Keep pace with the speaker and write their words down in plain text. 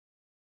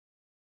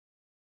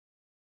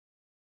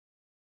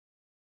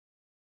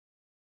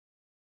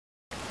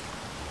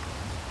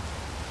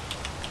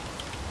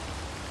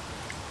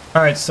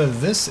Alright, so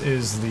this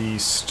is the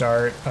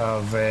start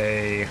of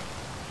a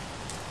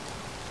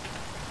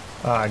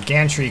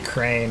gantry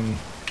crane,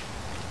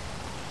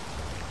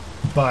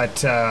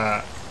 but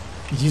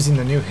using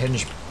the new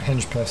hinge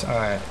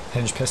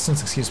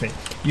pistons, excuse me,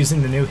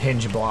 using the new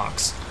hinge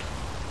blocks.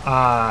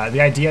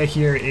 The idea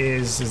here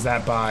is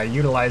that by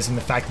utilizing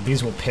the fact that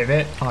these will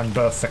pivot on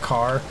both the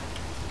car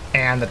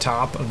and the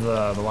top of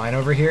the line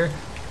over here,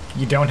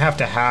 you don't have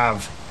to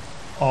have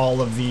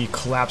all of the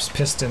collapsed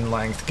piston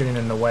length getting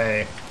in the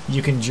way.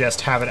 You can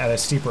just have it at a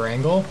steeper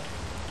angle,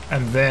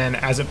 and then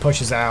as it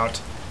pushes out,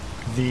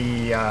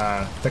 the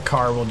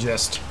car will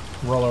just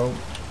roll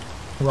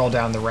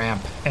down the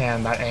ramp,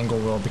 and that angle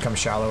will become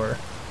shallower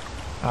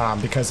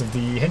because of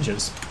the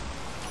hinges.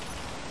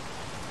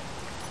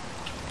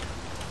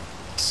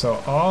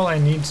 So all I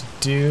need to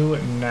do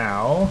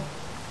now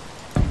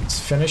is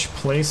finish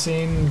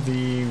placing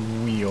the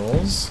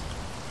wheels.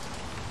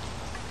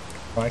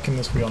 Why can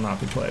this wheel not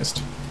be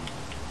placed?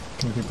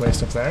 Can it be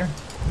placed up there?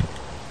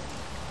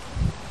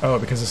 Oh,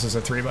 because this is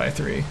a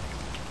 3x3.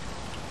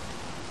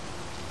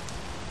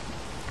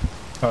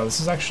 Oh, this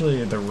is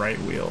actually the right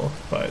wheel,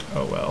 but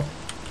oh well.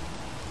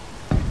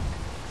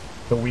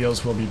 The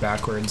wheels will be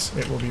backwards.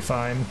 It will be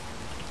fine.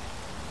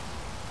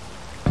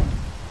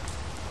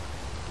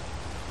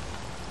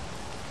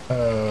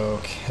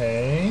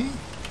 Okay.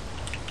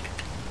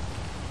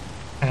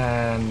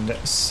 And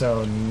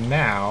so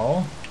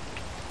now,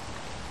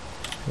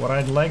 what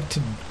I'd like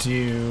to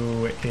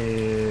do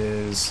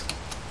is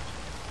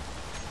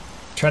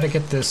try to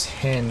get this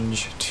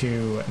hinge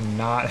to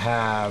not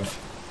have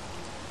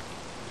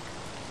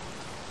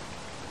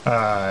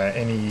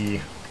any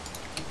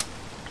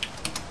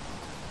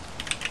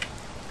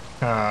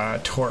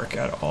torque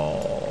at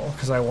all,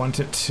 because I want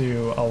it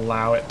to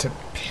allow it to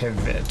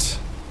pivot.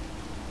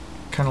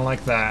 Kind of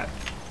like that.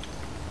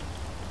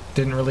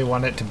 Didn't really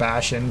want it to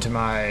bash into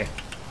my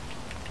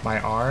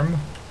arm,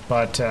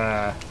 but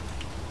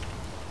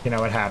you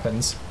know, it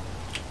happens.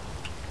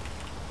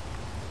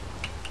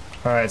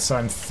 Alright, so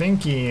I'm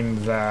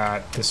thinking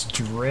that this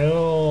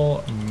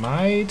drill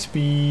might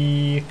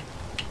be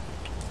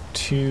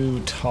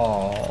too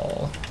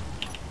tall.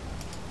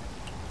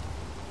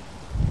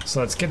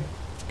 So let's get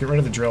rid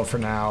of the drill for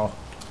now.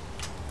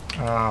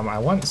 I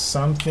want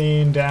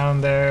something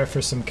down there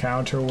for some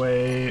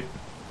counterweight.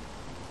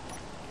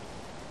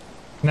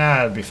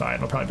 Nah, it'll be fine.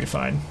 It'll probably be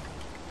fine.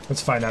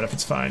 Let's find out if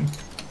it's fine.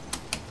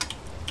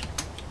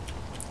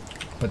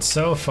 But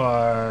so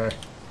far,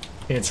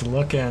 it's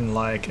looking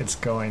like it's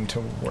going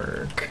to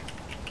work.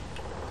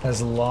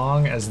 As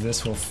long as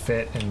this will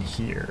fit in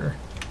here.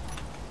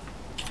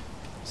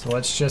 So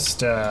let's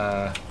just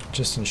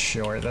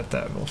ensure that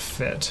that will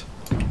fit.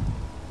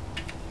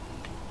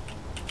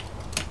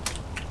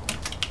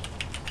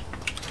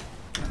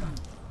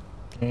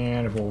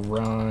 And we'll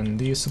run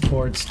these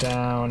supports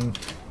down.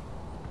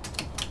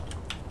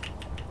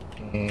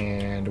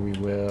 And we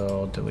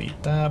will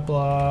delete that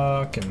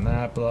block and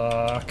that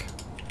block.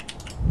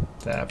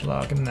 That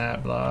block and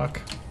that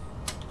block.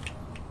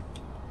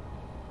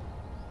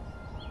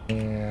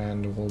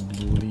 And we'll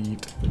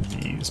delete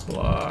these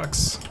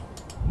blocks.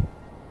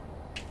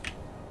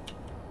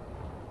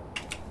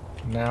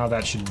 Now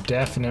that should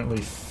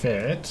definitely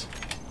fit.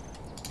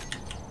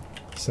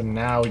 So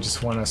now we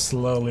just want to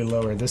slowly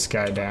lower this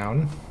guy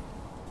down.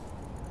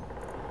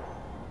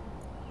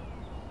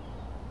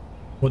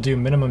 We'll do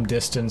minimum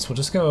distance. We'll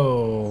just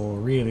go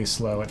really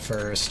slow at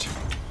first.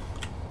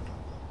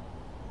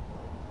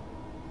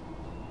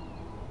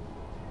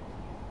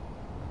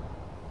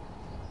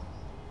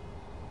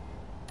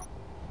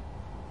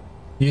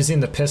 Using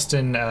the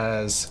piston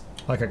as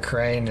like a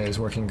crane is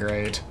working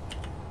great.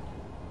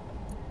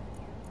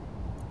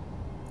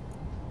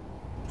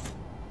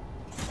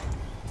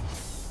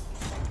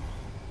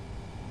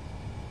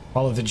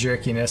 All of the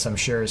jerkiness, I'm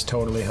sure, is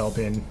totally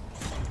helping.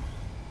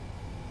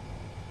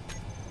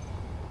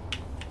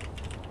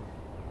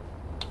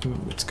 Ooh,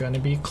 it's gonna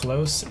be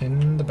close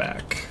in the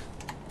back.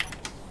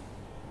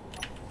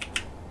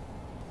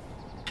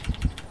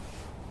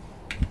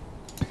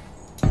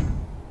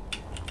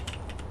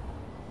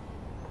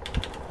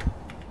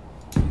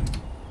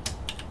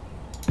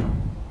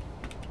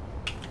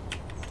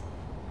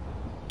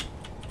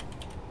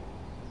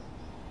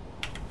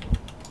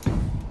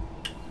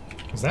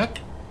 Is that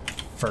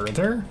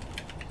further?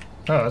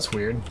 Oh, that's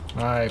weird.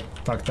 I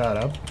fucked that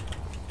up.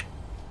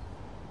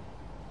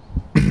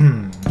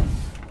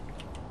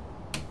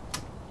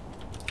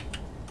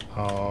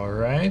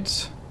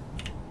 Alright.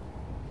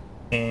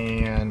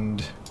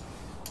 And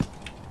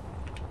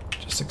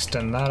just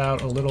extend that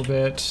out a little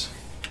bit.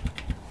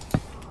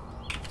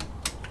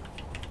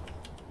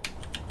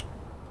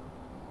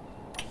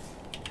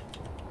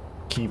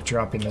 Keep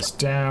dropping this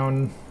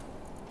down.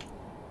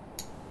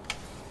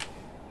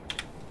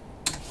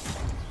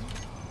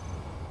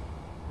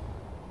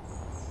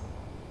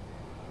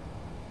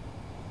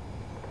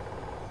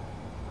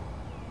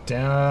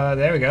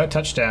 There we go,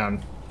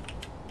 touchdown.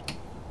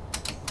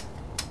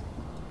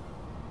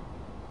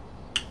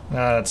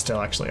 That's still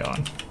actually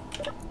on.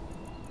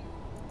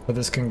 But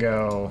this can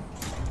go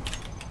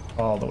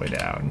all the way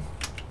down.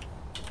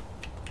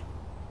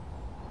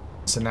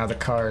 So now the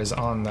car is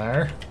on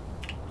there.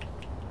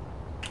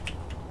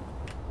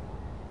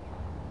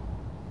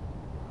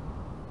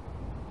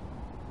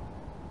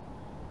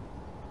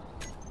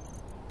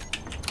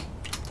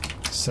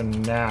 So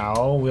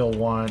now we'll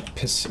want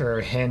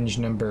hinge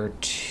number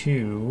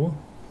 2.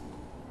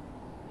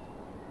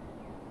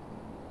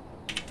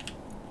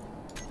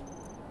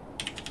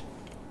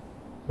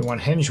 We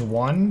want hinge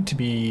 1 to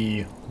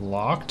be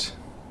locked.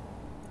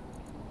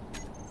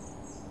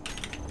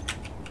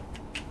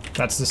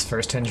 That's this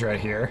first hinge right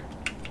here.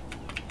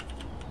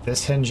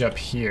 This hinge up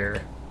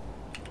here.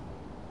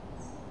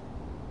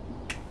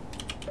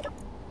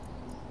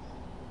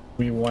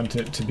 We want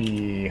it to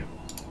be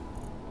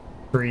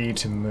free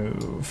to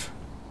move.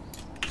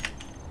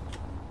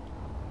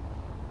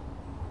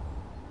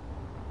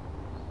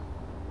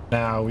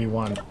 Now we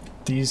want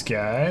these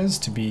guys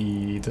to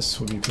be, this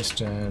will be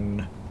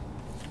piston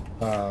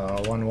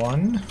 1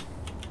 1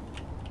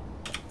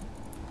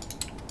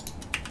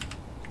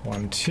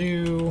 1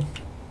 2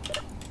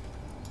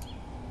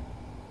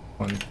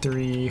 1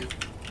 3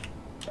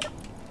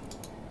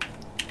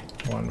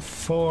 1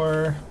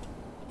 4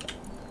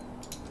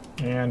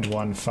 and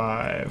 1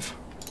 5.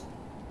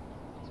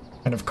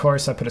 And of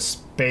course I put a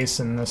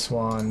space in this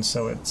one,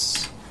 so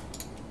it's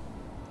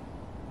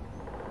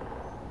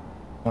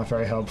not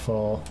very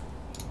helpful.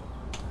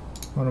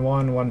 1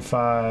 1 1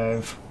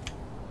 5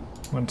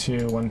 1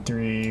 2 1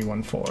 3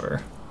 1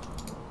 4.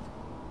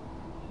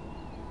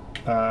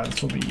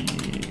 This will be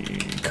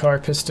car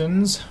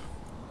pistons.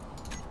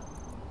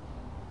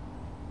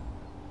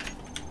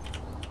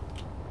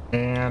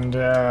 And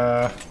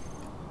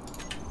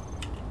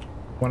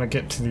want to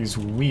get to these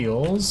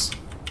wheels.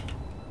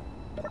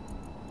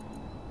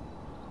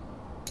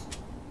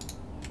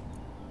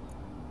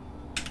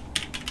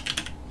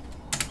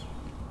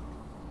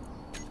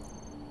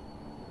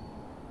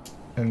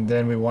 And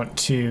then we want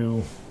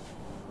to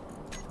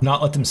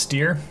not let them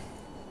steer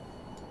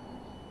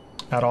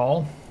at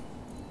all.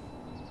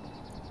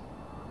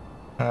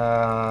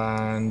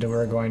 And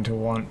we're going to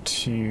want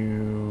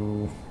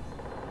to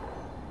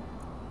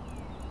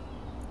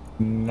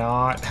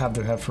not have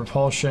them have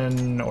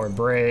propulsion or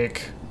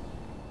brake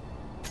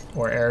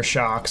or air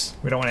shocks.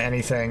 We don't want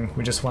anything.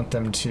 We just want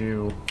them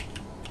to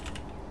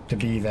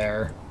be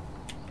there.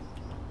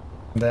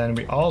 Then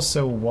we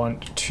also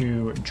want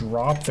to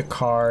drop the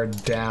car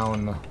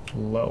down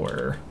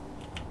lower.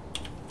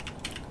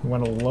 We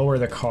want to lower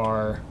the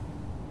car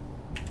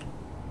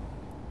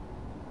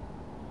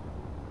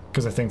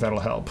because I think that'll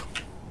help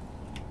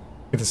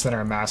get the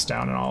center of mass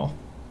down and all.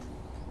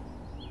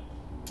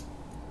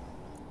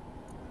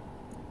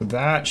 So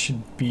that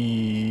should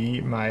be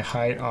my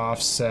height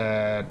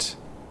offset.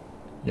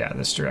 Yeah,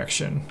 this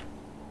direction.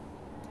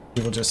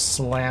 We will just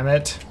slam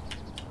it.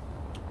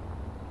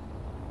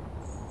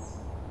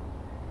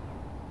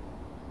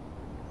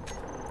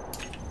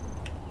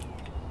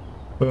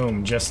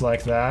 Boom, just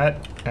like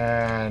that.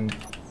 And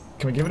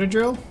can we give it a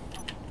drill?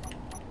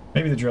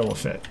 Maybe the drill will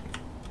fit.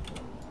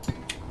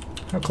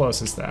 How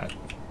close is that?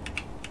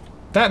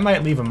 That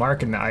might leave a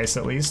mark in the ice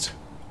at least.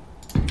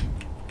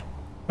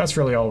 That's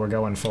really all we're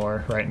going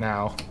for right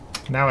now.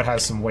 Now it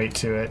has some weight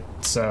to it,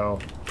 so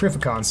proof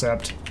of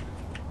concept.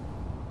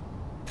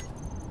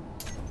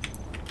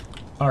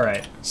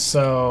 Alright,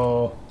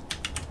 so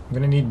I'm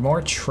gonna need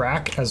more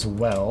track as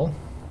well.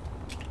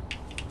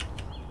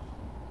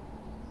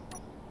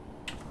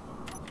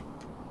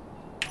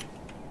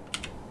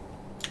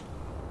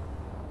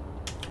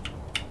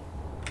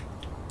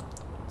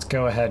 Let's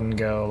go ahead and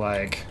go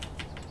like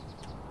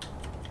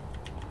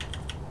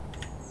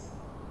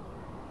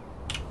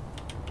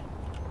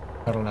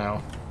I don't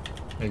know,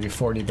 maybe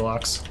 40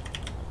 blocks.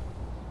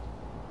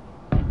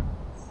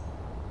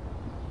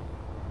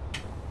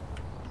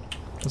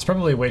 It's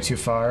probably way too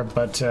far,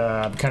 but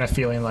I'm kind of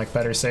feeling like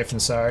better safe than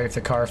sorry. If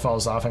the car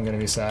falls off, I'm going to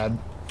be sad.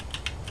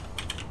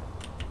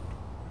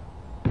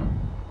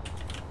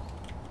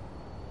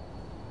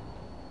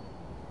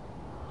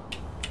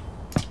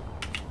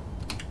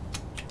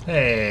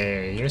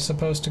 Hey, you're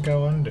supposed to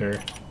go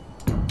under.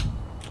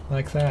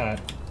 Like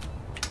that.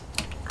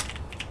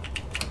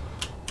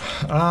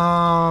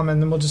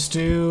 And then we'll just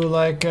do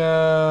like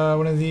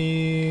one of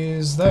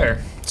these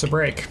there. It's a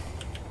brake.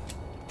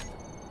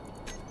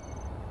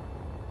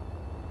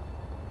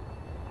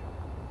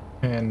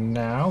 And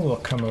now we'll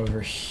come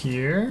over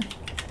here.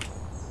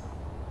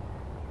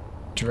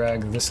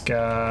 Drag this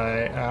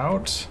guy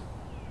out.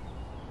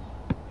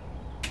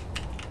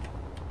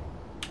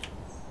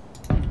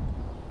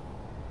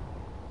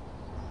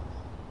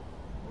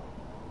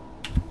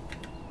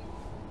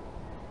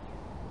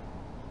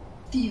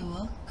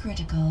 Fuel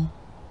critical.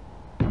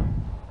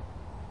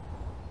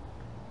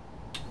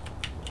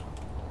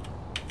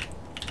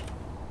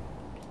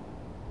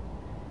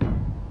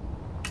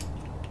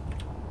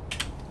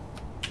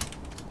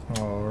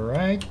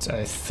 Alright,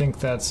 I think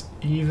that's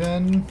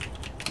even.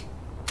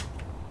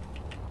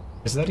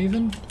 Is that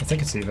even? I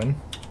think it's even.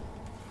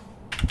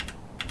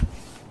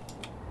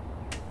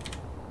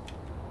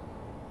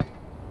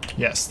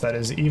 Yes, that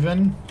is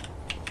even.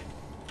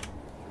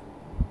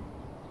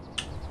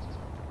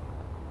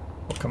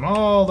 We'll come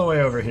all the way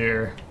over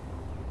here.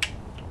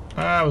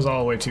 That was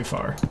all the way too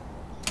far.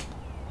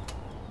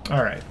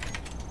 Alright.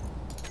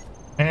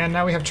 And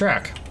now we have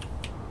track.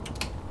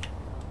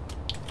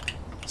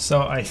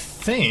 So I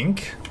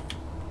think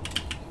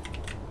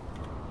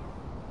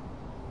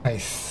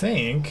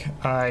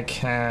I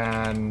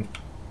can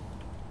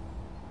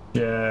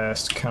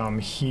just come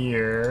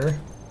here,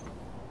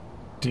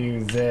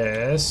 do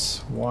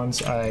this.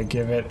 Once I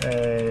give it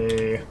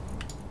a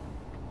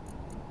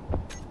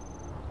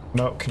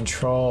remote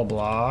control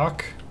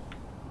block,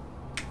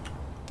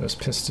 those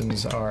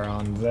pistons are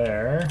on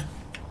there.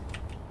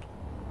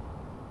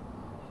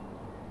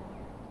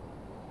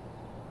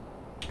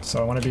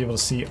 So I want to be able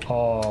to see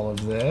all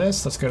of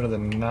this. Let's go to the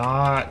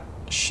not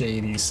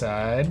shady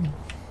side.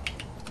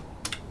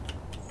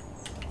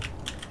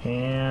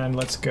 And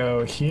let's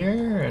go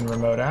here and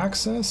remote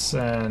access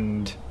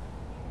and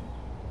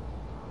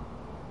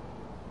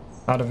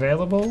not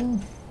available.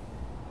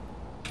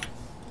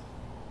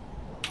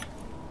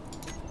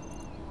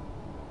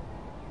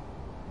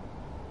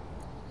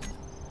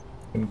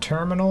 In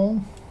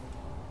terminal.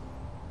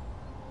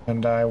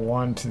 And I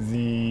want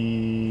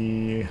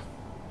the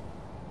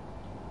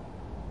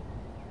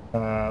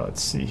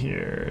let's see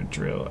here,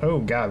 drill. Oh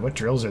god, what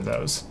drills are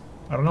those?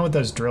 I don't know what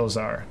those drills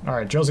are.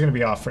 Alright, drills are gonna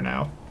be off for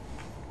now.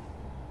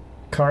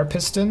 Car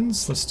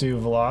pistons, let's do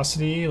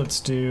velocity, let's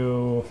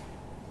do,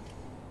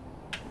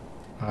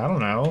 I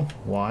don't know,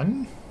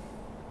 1?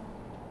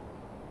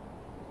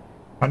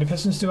 How many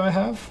pistons do I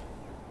have?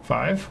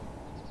 5?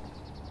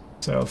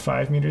 So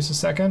 5 meters a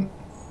second?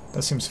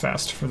 That seems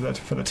fast for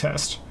the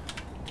test.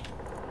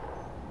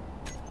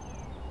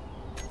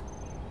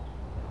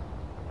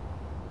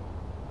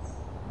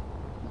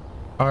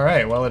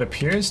 Alright, well it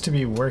appears to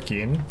be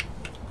working.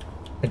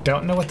 I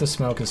don't know what the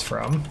smoke is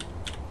from.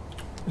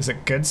 Is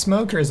it good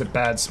smoke or is it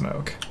bad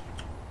smoke?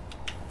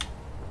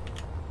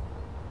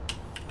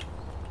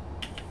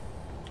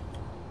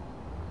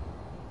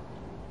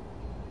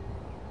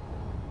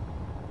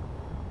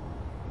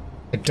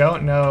 I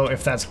don't know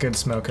if that's good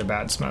smoke or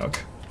bad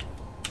smoke.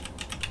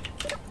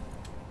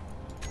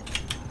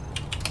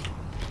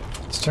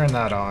 Let's turn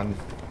that on.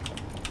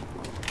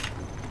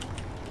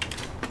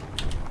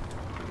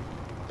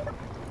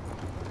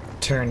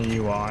 Turn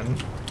you on.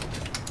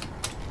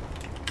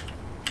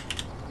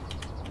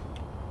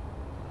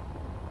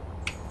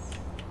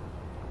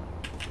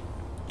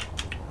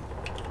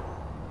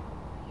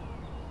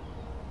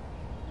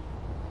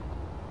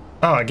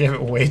 Oh, I gave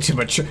it way too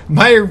much.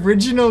 My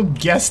original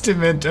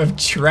guesstimate of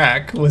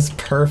track was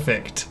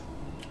perfect.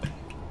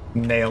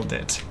 Nailed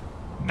it.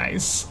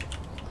 Nice.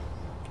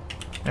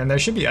 And there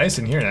should be ice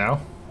in here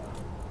now.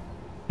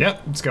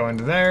 Yep, let's go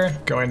into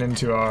there. Going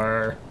into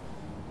our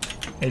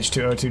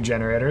H2O2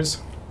 generators.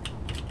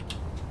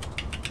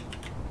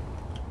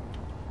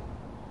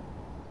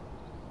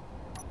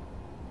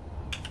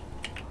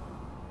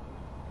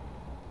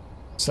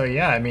 So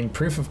yeah, I mean,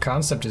 proof of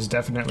concept is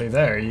definitely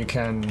there. You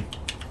can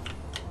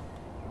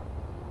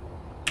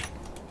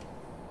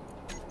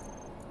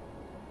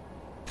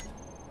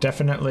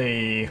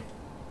definitely,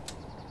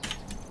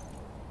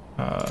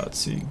 let's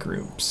see,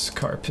 groups,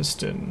 car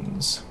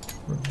pistons,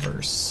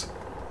 reverse.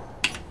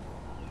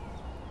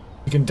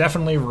 You can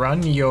definitely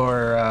run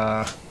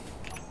your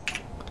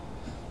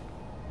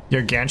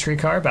gantry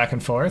car back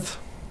and forth,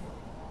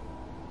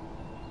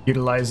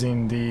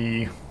 utilizing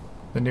the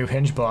new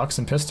hinge blocks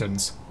and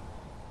pistons.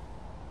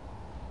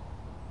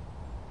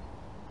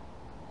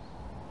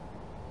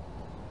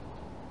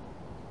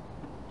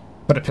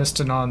 Put a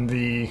piston on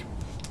the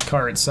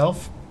car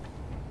itself,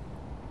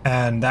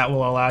 and that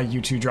will allow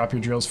you to drop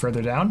your drills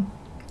further down.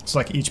 So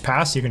like each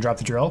pass, you can drop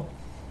the drill.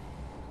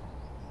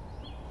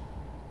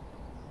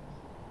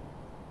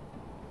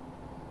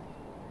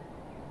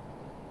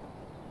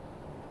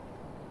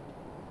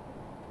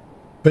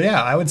 But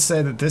yeah, I would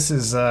say that this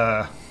is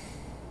a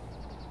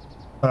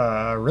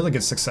really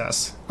good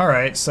success.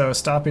 Alright, so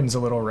stopping's a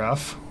little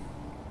rough,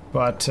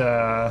 but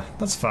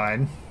that's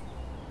fine.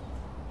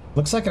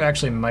 Looks like it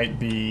actually might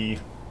be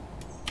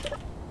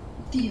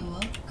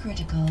Fuel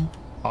critical.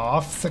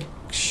 Off the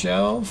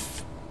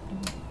shelf?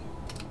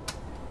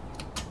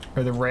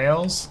 Or the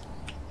rails?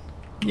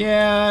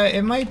 Yeah,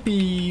 it might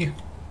be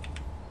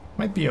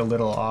a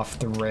little off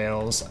the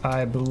rails.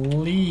 I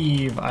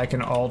believe I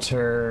can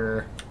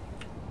alter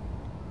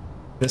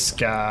this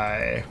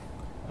guy,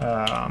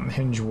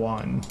 hinge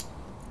 1.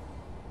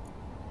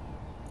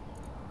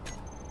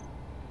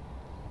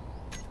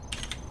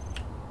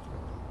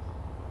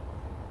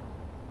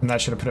 And that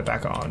should have put it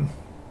back on.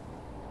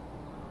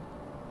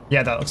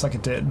 Yeah, that looks like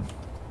it did.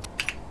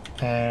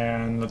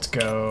 And let's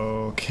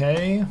go,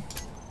 okay.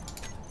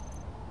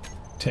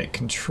 Take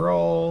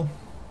control.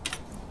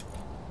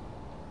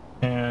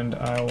 And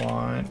I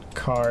want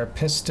car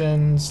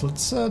pistons.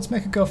 Let's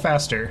make it go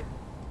faster.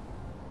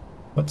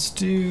 Let's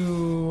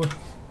do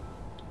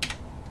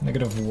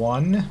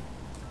 -1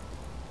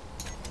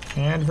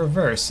 and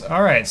reverse.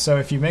 All right, so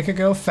if you make it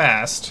go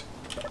fast,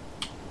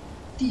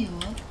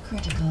 Fuel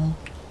critical.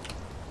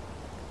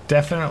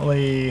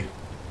 Definitely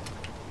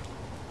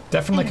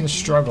can Energy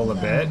struggle a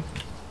low. bit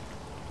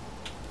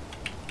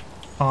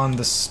on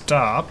the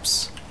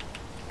stops,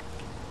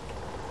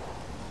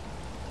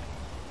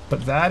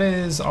 but that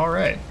is all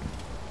right.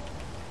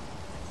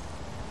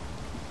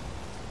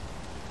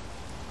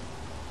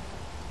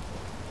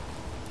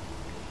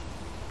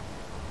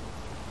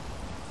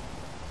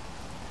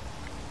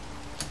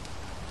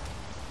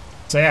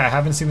 So yeah, I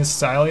haven't seen this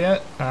style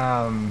yet.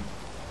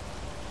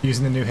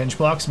 Using the new hinge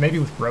blocks, maybe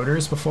with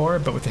rotors before,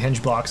 but with the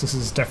hinge blocks, this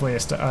is definitely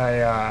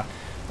a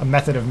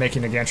method of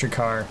making a gantry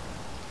car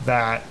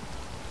that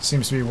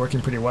seems to be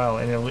working pretty well,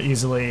 and it'll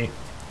easily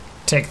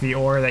take the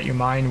ore that you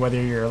mine, whether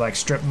you're like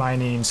strip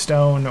mining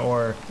stone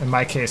or, in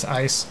my case,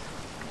 ice.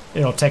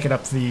 It'll take it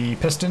up the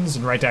pistons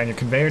and right down your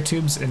conveyor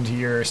tubes into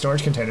your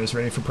storage containers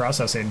ready for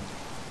processing.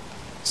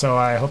 So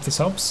I hope this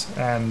helps,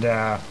 and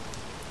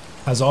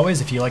as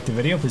always, if you like the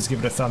video, please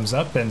give it a thumbs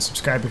up and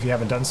subscribe if you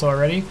haven't done so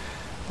already.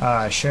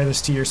 Share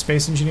this to your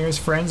space engineers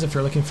friends if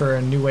you're looking for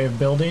a new way of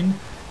building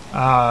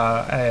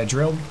a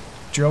drill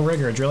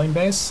rig or a drilling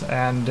base,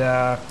 and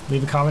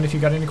leave a comment if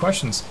you've got any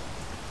questions.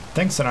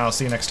 Thanks, and I'll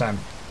see you next time.